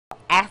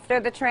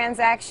after the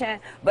transaction,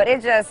 but it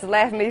just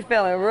left me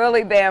feeling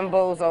really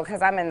bamboozled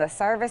because I'm in the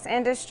service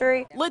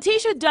industry.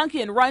 Letitia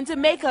Duncan runs a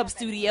makeup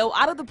studio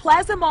out of the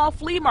Plaza Mall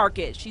flea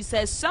market. She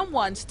says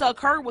someone stuck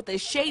her with a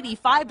shady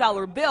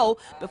 $5 bill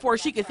before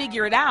she could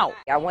figure it out.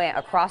 I went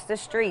across the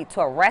street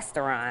to a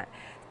restaurant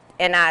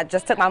and I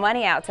just took my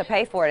money out to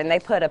pay for it, and they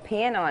put a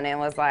pin on it and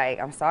was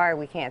like, I'm sorry,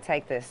 we can't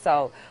take this.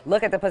 So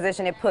look at the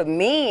position it put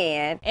me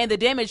in. And the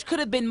damage could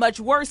have been much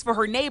worse for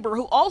her neighbor,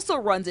 who also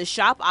runs a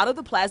shop out of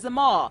the Plaza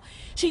Mall.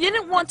 She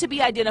didn't want to be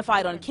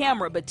identified on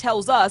camera, but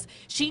tells us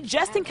she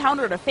just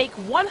encountered a fake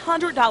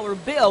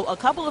 $100 bill a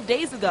couple of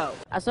days ago.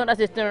 As soon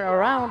as it turned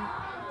around,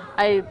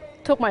 I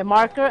took my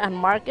marker and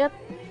marked it.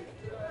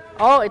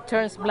 Oh, it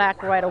turns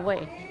black right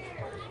away.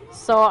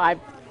 So I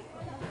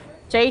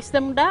chased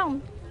them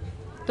down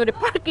to the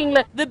parking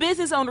lot. The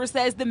business owner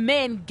says the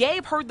men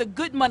gave her the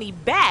good money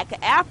back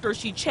after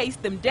she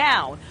chased them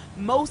down.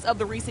 Most of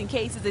the recent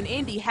cases in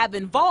Indy have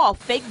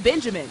involved fake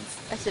Benjamins.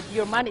 I said,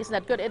 your money is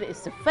not good, it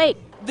is a fake.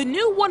 The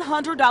new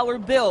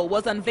 $100 bill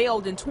was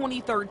unveiled in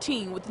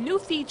 2013 with new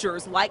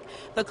features like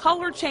the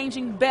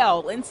color-changing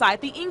bell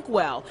inside the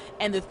inkwell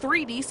and the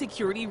 3D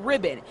security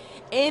ribbon.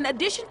 In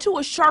addition to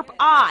a sharp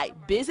eye,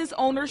 business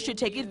owners should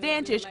take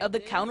advantage of the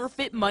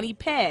counterfeit money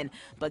pen,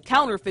 but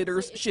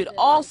counterfeiters should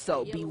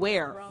also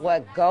beware.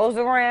 What goes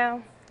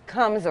around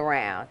comes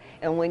around,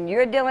 and when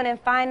you're dealing in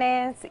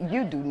finance,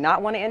 you do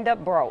not want to end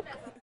up broke.